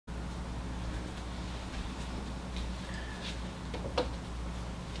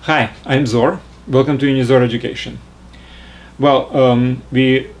Hi, I'm Zor. Welcome to Unizor Education. Well,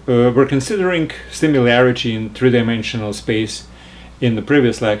 we were considering similarity in three-dimensional space in the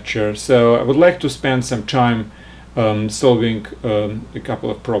previous lecture, so I would like to spend some time solving a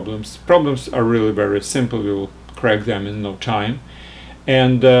couple of problems. Problems are really very simple. We will crack them in no time.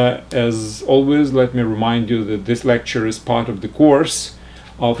 And as always, let me remind you that this lecture is part of the course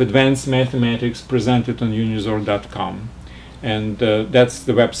of Advanced Mathematics presented on unizor.com. And that's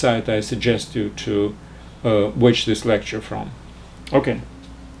the website I suggest you to watch this lecture from. Okay,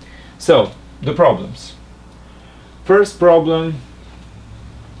 so the problems. First problem,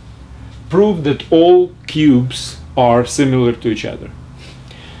 prove that all cubes are similar to each other.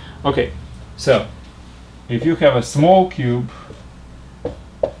 Okay, so if you have a small cube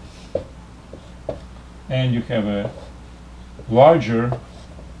and you have a larger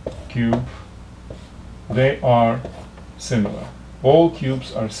cube, they are similar. All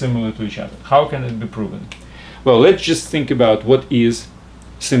cubes are similar to each other. How can it be proven? Well, let's just think about what is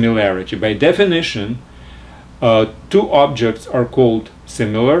similarity. By definition, two objects are called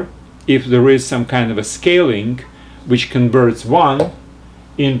similar if there is some kind of a scaling which converts one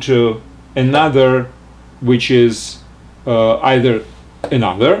into another, which is either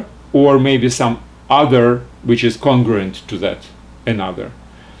another or maybe some other which is congruent to that another.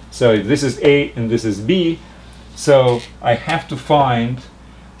 So if this is A and this is B, so I have to find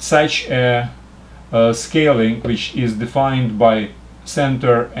such a scaling which is defined by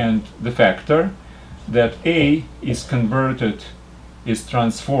center and the factor, that A is converted, is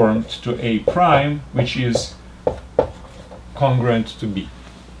transformed to A prime, which is congruent to B.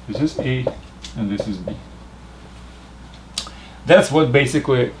 This is A and this is B. That's what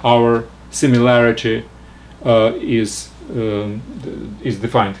basically our similarity is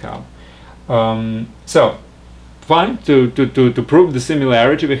defined how. So fine, to prove the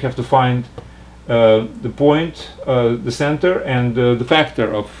similarity, we have to find the point, the center, and the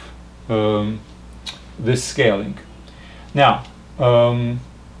factor of this scaling. Now,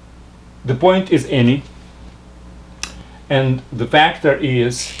 the point is any, and the factor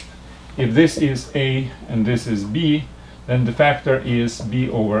is, if this is A and this is B, then the factor is B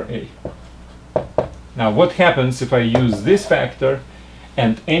over A. Now, what happens if I use this factor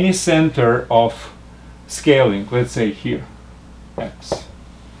and any center of scaling, let's say here, x?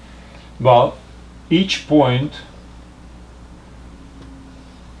 Well, each point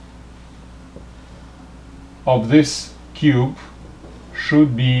of this cube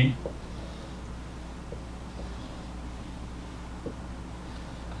should be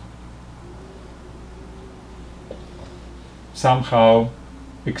somehow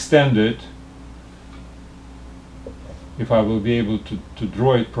extended, if I will be able to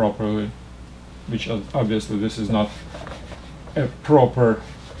draw it properly, which obviously this is not a proper,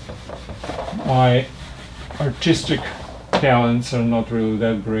 my artistic talents are not really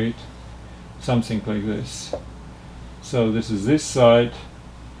that great, something like this. So this is this side,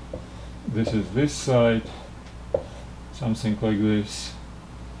 this is this side, something like this,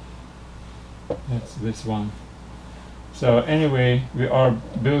 that's this one. So anyway, we are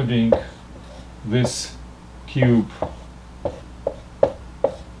building this cube.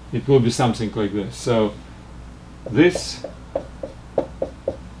 It will be something like this. So this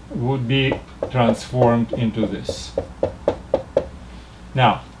would be transformed into this.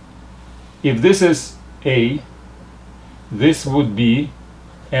 Now, if this is A, this would be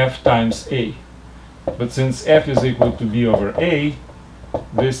F times A. But since F is equal to B over A,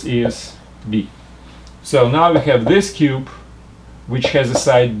 this is B. So now we have this cube, which has a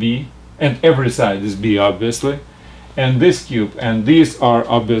side B, and every side is B, obviously, and this cube, and these are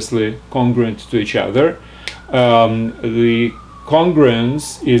obviously congruent to each other. The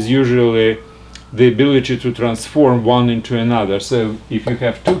congruence is usually the ability to transform one into another. So if you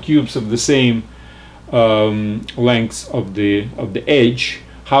have two cubes of the same lengths of the edge,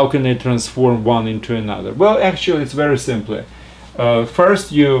 how can I transform one into another? Well, actually, it's very simple.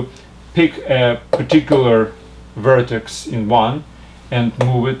 First, you pick a particular vertex in one and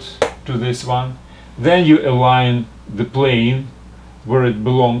move it to this one. Then you align the plane where it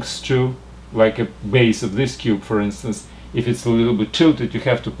belongs to, like a base of this cube, for instance. If it's a little bit tilted, you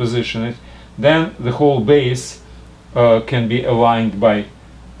have to position it. Then the whole base can be aligned by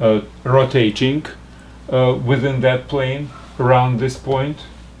rotating within that plane around this point.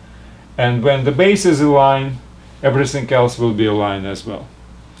 And when the base is aligned, everything else will be aligned as well.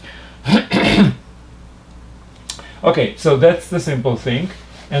 Okay, so that's the simple thing.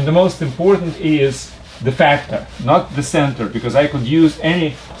 And the most important is the factor, not the center, because I could use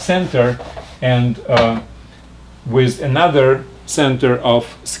any center and with another center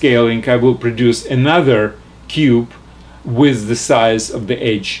of scaling, I will produce another cube with the size of the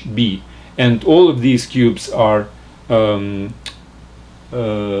edge b. And all of these cubes are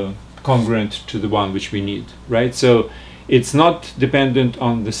congruent to the one which we need, right? So it's not dependent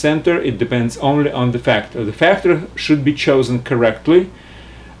on the center, it depends only on the factor. The factor should be chosen correctly,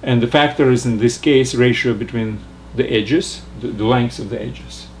 and the factor is in this case ratio between the edges, the lengths of the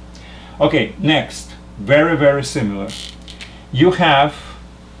edges. Okay, next, very, very similar. You have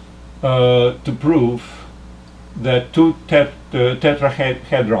to prove that two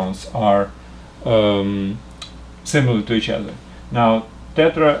tetrahedrons are similar to each other. Now,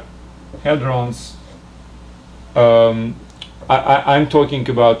 tetrahedrons, I'm talking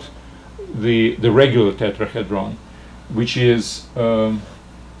about the regular tetrahedron, which is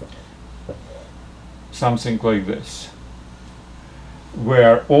something like this,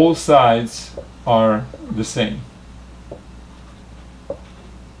 where all sides are the same.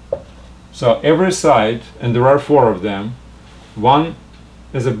 So every side, and there are 4 of them, 1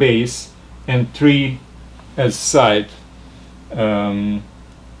 as a base and 3 as side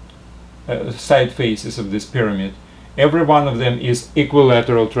faces of this pyramid. Every one of them is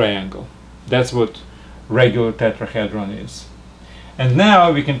equilateral triangle. That's what regular tetrahedron is. And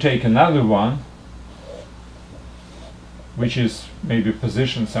now we can take another one, which is maybe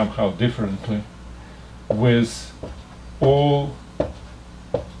positioned somehow differently, with all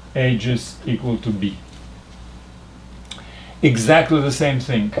edges equal to b. Exactly the same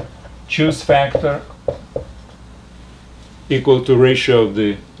thing. Choose factor equal to ratio of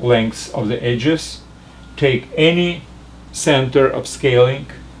the lengths of the edges. Take any center of scaling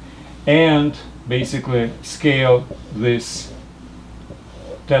and basically scale this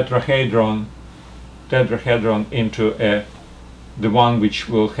tetrahedron into the one which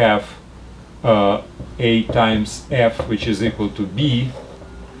will have a times f, which is equal to b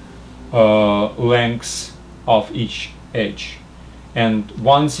lengths of each edge. And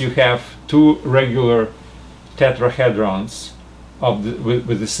once you have 2 regular tetrahedrons of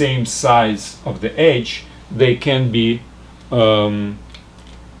with the same size of the edge, they can be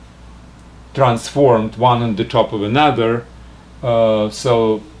transformed one on the top of another,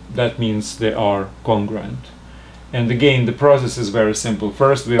 so that means they are congruent. And again, the process is very simple.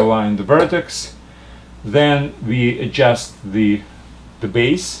 First we align the vertex, then we adjust the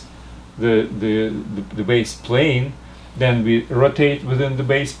base, the base plane, then we rotate within the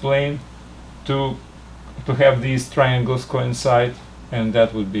base plane to have these triangles coincide, and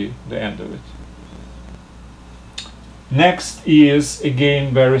that would be the end of it. Next is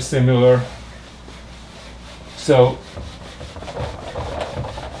again very similar. So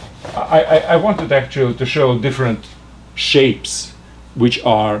I wanted actually to show different shapes which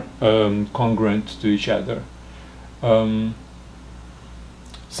are congruent to each other.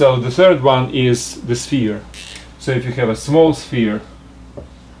 So the third one is the sphere. So if you have a small sphere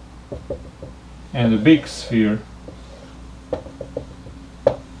and a big sphere,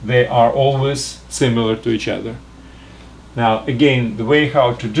 they are always similar to each other. Now again, the way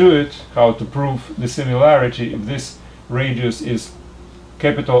how to do it, how to prove the similarity, if this radius is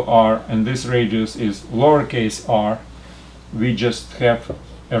capital R and this radius is lowercase r, we just have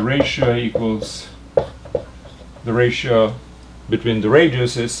a ratio equals the ratio between the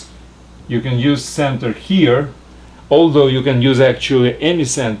radiuses. You can use center here, although you can use actually any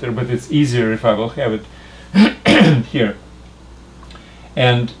center, but it's easier if I will have it here.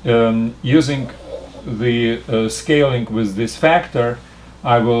 And using the scaling with this factor,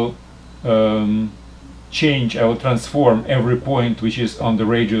 I will transform every point which is on the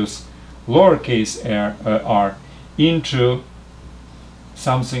radius lowercase r into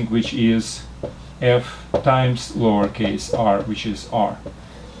something which is f times lowercase r, which is r,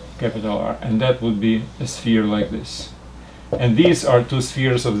 capital R, and that would be a sphere like this. And these are 2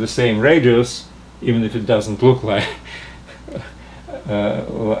 spheres of the same radius, even if it doesn't look like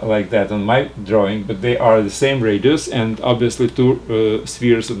like that on my drawing, but they are the same radius, and obviously 2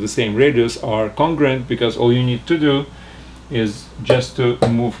 spheres of the same radius are congruent, because all you need to do is just to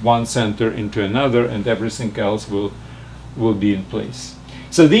move one center into another, and everything else will be in place.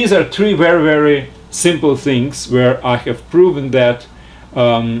 So these are 3 very, very simple things where I have proven that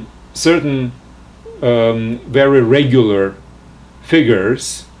certain very regular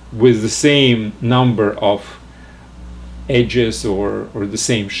figures with the same number of edges or the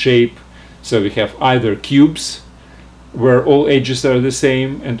same shape. So we have either cubes where all edges are the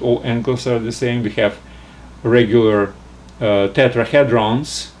same and all angles are the same. We have regular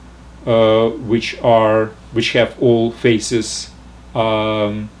tetrahedrons which have all faces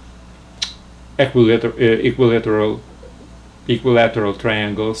equilateral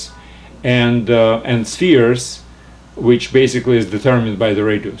triangles, and spheres, which basically is determined by the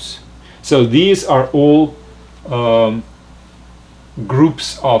radius. So these are all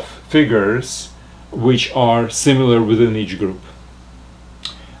groups of figures which are similar within each group.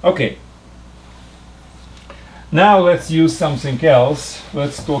 Okay. Now let's use something else.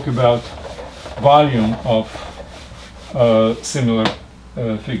 Let's talk about volume of similar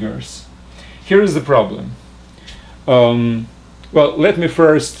figures. Here is the problem. Well, let me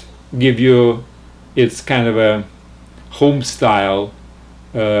first give you its kind of a home style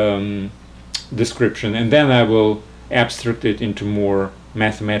description, and then I will abstract it into more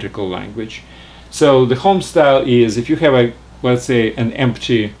mathematical language. So the home style is, if you have a, let's say, an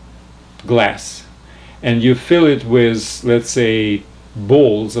empty glass, and you fill it with, let's say,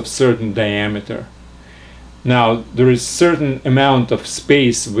 balls of certain diameter. Now there is certain amount of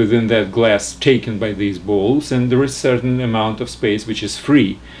space within that glass taken by these balls, and there is certain amount of space which is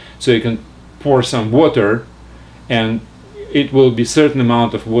free. So you can pour some water, and it will be certain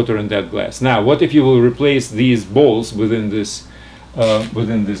amount of water in that glass. Now, what if you will replace these balls within this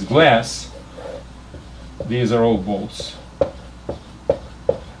glass? These are all balls,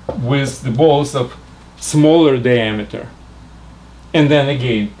 with the balls of smaller diameter, and then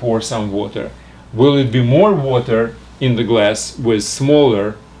again pour some water. Will it be more water in the glass with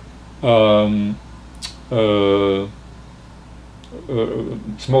smaller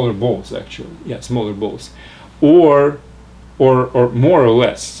smaller balls, actually? Yeah, smaller balls, or more or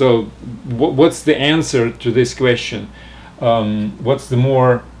less? So what's the answer to this question? What's the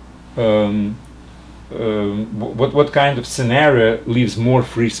more what kind of scenario leaves more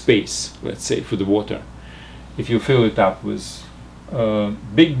free space, let's say, for the water, if you fill it up with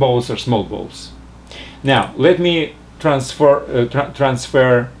big balls or small balls? Now let me transfer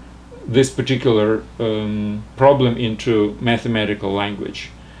this particular problem into mathematical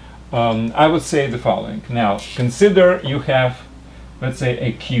language. I would say the following. Now consider you have, let's say,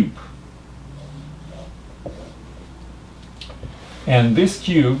 a cube, and this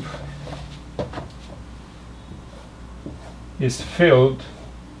cube is filled,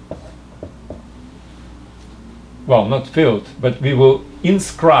 well, not filled, but we will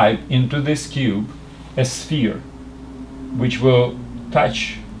inscribe into this cube a sphere which will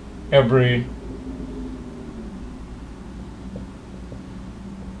touch every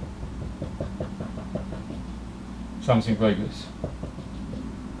something like this.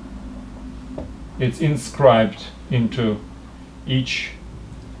 It's inscribed into each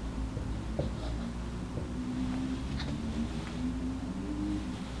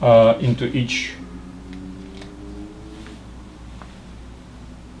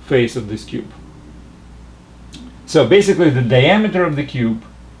face of this cube. So basically the diameter of the cube,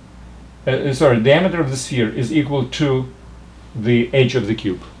 diameter of the sphere is equal to the edge of the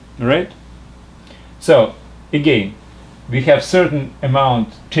cube, right? So again, we have certain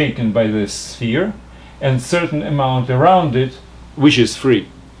amount taken by this sphere and certain amount around it which is free.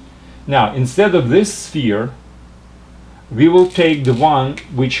 Now instead of this sphere, we will take the one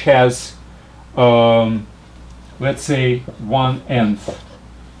which has let's say 1/10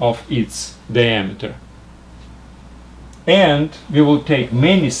 of its diameter, and we will take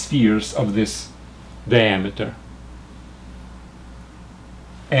many spheres of this diameter,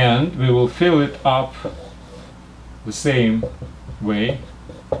 and we will fill it up the same way.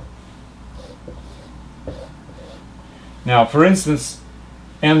 Now for instance,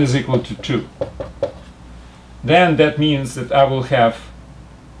 n is equal to 2. Then that means that I will have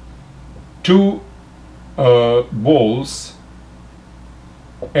 2 balls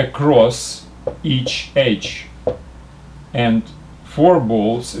across each edge, and 4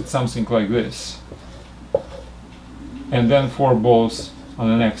 balls, it's something like this, and then 4 balls on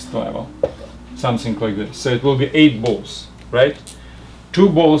the next level, something like this. So it will be 8 balls, right? 2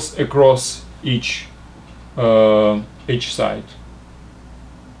 balls across each side.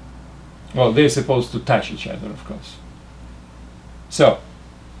 Well, they're supposed to touch each other, of course. So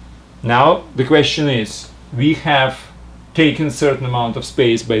now the question is, we have taken certain amount of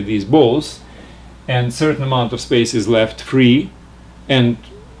space by these balls, and certain amount of space is left free, and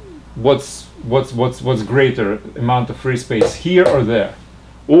what's greater, amount of free space here or there,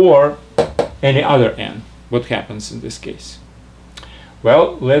 or any other n? What happens in this case?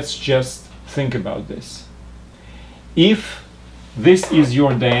 Well, let's just think about this. If this is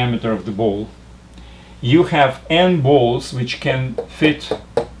your diameter of the ball, you have n balls which can fit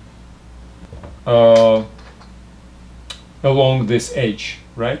along this edge,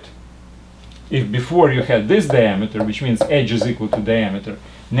 right? If before you had this diameter, which means edge is equal to diameter,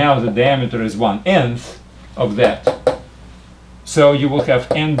 Now the diameter is 1/n of that. So you will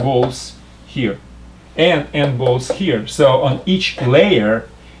have n balls here and n balls here. So on each layer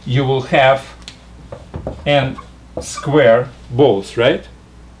you will have n square balls, right?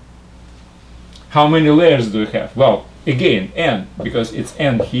 How many layers do you have? Well, again, n, because it's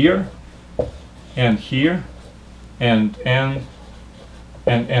n here, and here, and n,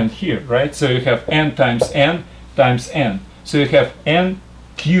 and n here, right? So you have n times n times n. So you have n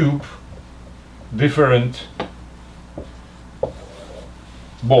cube different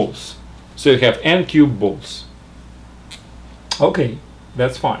balls. So you have n cube balls. Okay,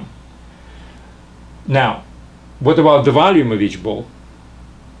 that's fine. Now, what about the volume of each ball?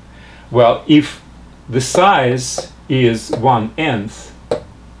 Well, if the size is 1/n,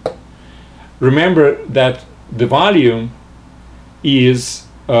 remember that the volume is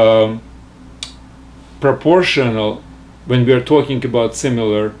proportional when we are talking about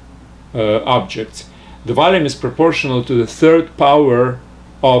similar objects. The volume is proportional to the third power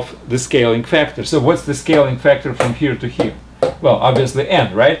of the scaling factor. So what's the scaling factor from here to here? Well, obviously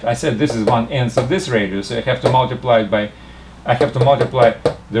n, right? I said this is 1/n of this radius, so I have to multiply it by, I have to multiply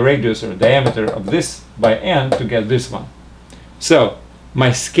the radius or diameter of this by n to get this one. So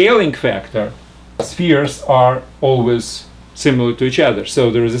my scaling factor, spheres are always similar to each other.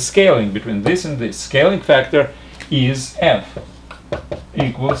 So there is a scaling between this and this. Scaling factor is f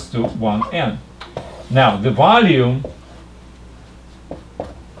equals to 1n. Now the volume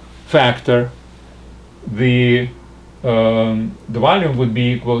factor, the volume would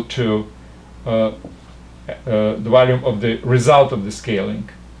be equal to the volume of the result of the scaling.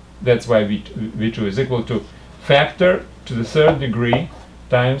 That's why V2 is equal to factor to the third degree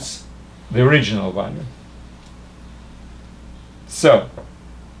times the original volume. So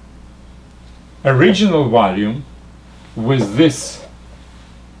original volume with this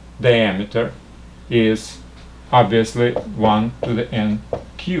diameter is obviously 1 to the n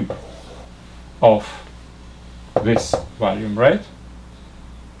cube of this volume, right?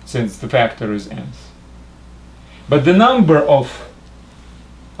 Since the factor is n. But the number of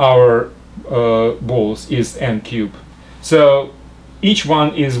our balls is n cube. So each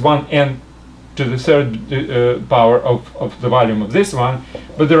one is 1n to the third power of the volume of this one,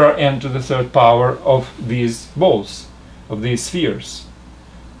 but there are n to the third power of these balls, of these spheres.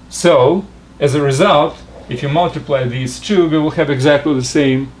 So as a result, if you multiply these two, we will have exactly the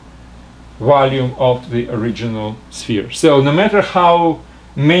same volume of the original sphere. So no matter how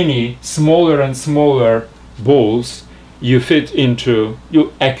many smaller and smaller balls you fit into,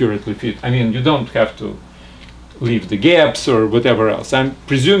 you accurately fit. I mean, you don't have to leave the gaps or whatever else. I'm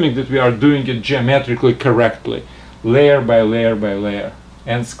presuming that we are doing it geometrically correctly, layer by layer by layer,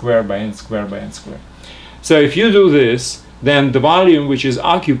 n square by n square by n square. So if you do this, then the volume which is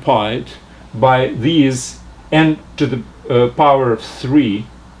occupied by these n to the power of 3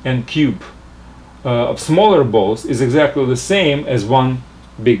 n cube of smaller balls is exactly the same as one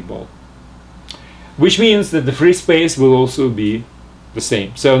big ball, which means that the free space will also be the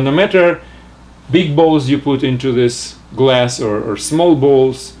same. So no matter big balls you put into this glass or small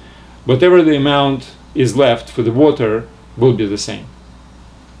balls, whatever the amount is left for the water will be the same,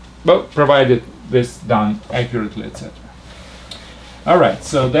 but provided this done accurately, etc. Alright,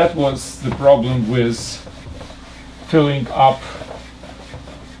 so that was the problem with filling up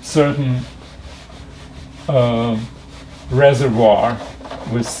certain reservoir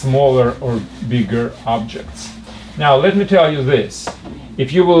with smaller or bigger objects. Now let me tell you this.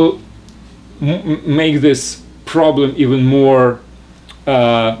 If you will make this problem even more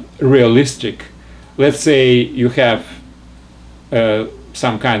realistic, let's say you have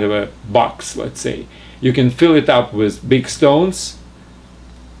some kind of a box, let's say. You can fill it up with big stones,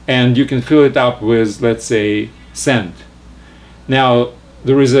 and you can fill it up with, let's say, sand. Now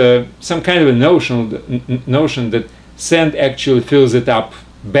there is some kind of a notion that sand actually fills it up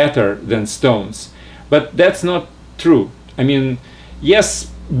better than stones, but that's not true. I mean, yes,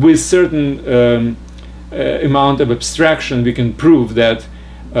 with certain amount of abstraction we can prove that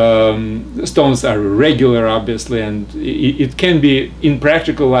stones are irregular, obviously, and it can be, in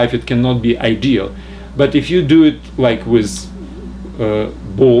practical life it cannot be ideal, but if you do it like with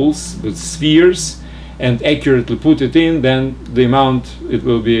balls, with spheres, and accurately put it in, then the amount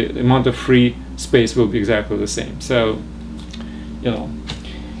of free space will be exactly the same. So, you know,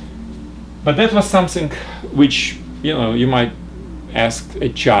 but that was something which, you know, you might ask a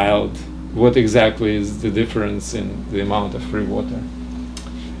child what exactly is the difference in the amount of free water.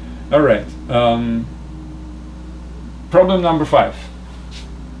 All right, problem number 5.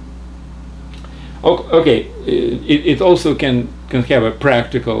 Okay, it also can can have a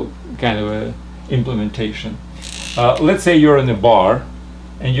practical kind of a implementation. Let's say you're in a bar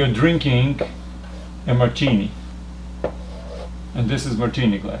and you're drinking a martini, and this is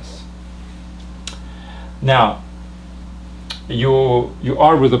martini glass. Now you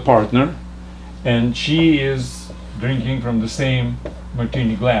are with a partner, and she is drinking from the same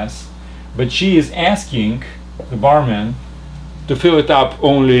martini glass, but she is asking the barman to fill it up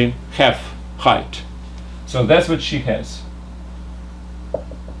only half height. So that's what she has.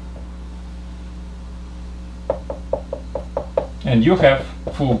 And you have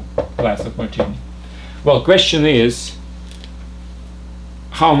full glass of martini. Well, question is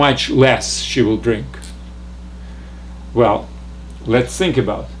how much less she will drink. Well, let's think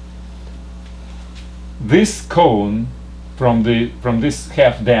about it. This cone from this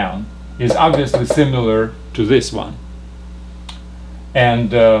half down is obviously similar to this one,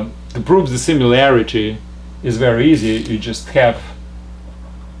 and to prove the similarity is very easy. You just have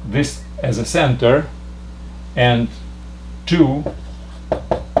this as a center and 2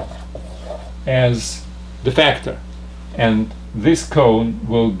 as the factor, and this cone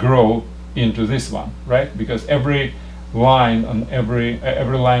will grow into this one, right? Because every line on every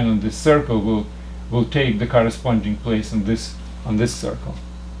line on this circle will take the corresponding place on this circle.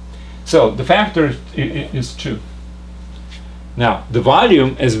 So the factor is 2. Now the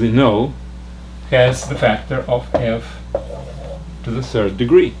volume, as we know, has the factor of f to the 3rd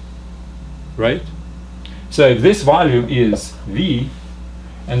degree, right? So if this volume is v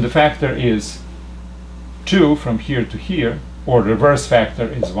and the factor is 2 from here to here, or reverse factor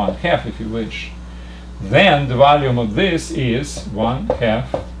is 1/2 if you wish, then the volume of this is 1/2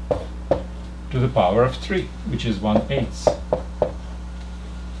 to the power of 3, which is 1/8.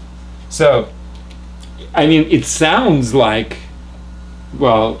 So, I mean, it sounds like,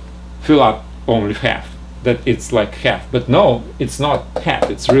 well, fill up only half, that it's like half, but no, it's not half.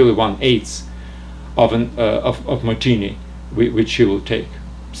 It's really 1/8 of martini, which you will take.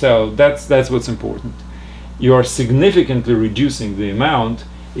 So that's what's important. You are significantly reducing the amount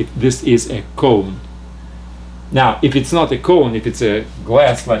if this is a cone. Now, if it's not a cone, if it's a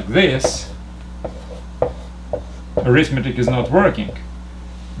glass like this, arithmetic is not working,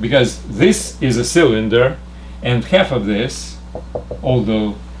 because this is a cylinder, and half of this,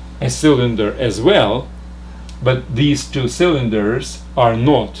 although a cylinder as well, but these two cylinders are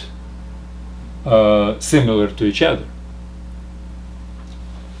not similar to each other.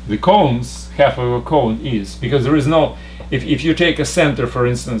 The cones, half of a cone is, because there is no, if you take a center, for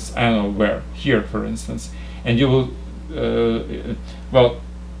instance, I don't know where, here for instance, and you will well,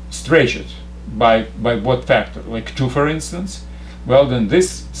 stretch it by what factor, like 2 for instance, well, then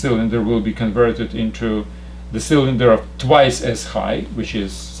this cylinder will be converted into the cylinder of twice as high, which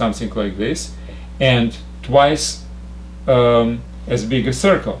is something like this, and twice as big a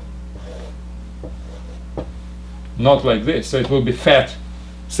circle, not like this. So it will be fat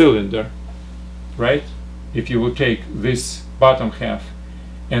cylinder, right? If you will take this bottom half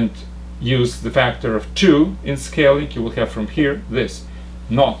and use the factor of 2 in scaling, you will have from here this,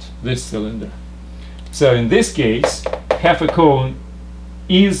 not this cylinder. So in this case, half a cone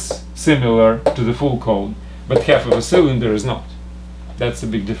is similar to the full cone, but half of a cylinder is not. That's a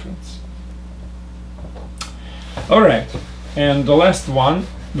big difference. All right, and the last one,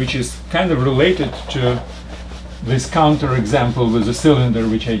 which is kind of related to this counter example with the cylinder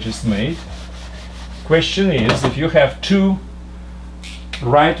which I just made. Question is, if you have 2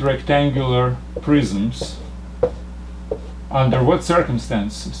 right rectangular prisms, under what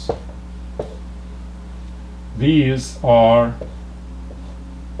circumstances these are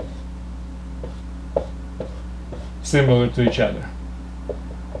similar to each other?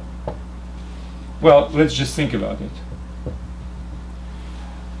 Well, let's just think about it.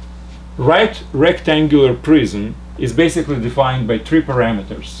 Right rectangular prism is basically defined by 3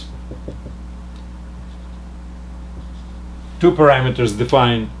 parameters. 2 parameters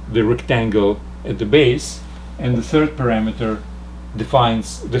define the rectangle at the base, and the 3rd parameter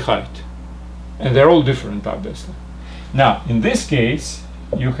defines the height. And they're all different, obviously. Now, in this case,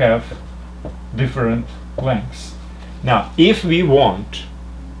 you have different lengths. Now, if we want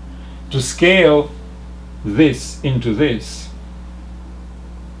to scale this into this,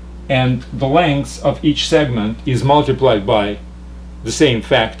 and the length of each segment is multiplied by the same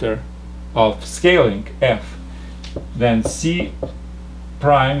factor of scaling, f, then c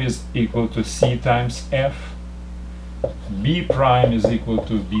prime is equal to c times f, b prime is equal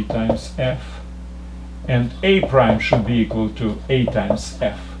to b times f, and a prime should be equal to a times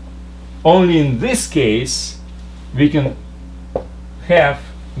f. Only in this case we can have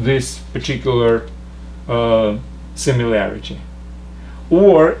this particular similarity.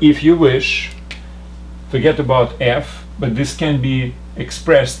 Or if you wish, forget about f, but this can be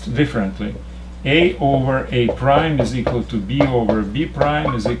expressed differently. A over A prime is equal to B over B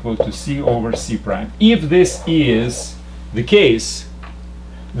prime is equal to C over C prime. If this is the case,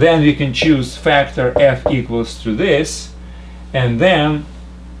 then we can choose factor f equals to this, and then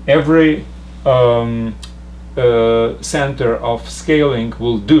every center of scaling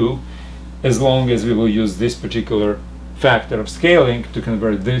will do, as long as we will use this particular factor of scaling to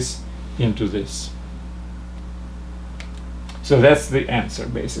convert this into this. So that's the answer,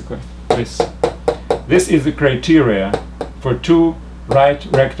 basically. This is the criteria for two right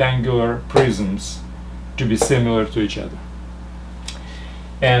rectangular prisms to be similar to each other.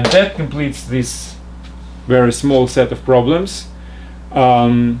 And that completes this very small set of problems.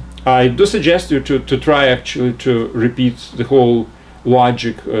 I do suggest you to try actually to repeat the whole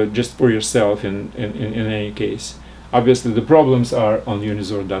logic just for yourself in any case. Obviously the problems are on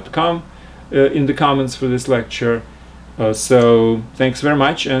unizor.com in the comments for this lecture. So thanks very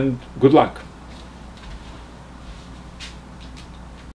much and good luck.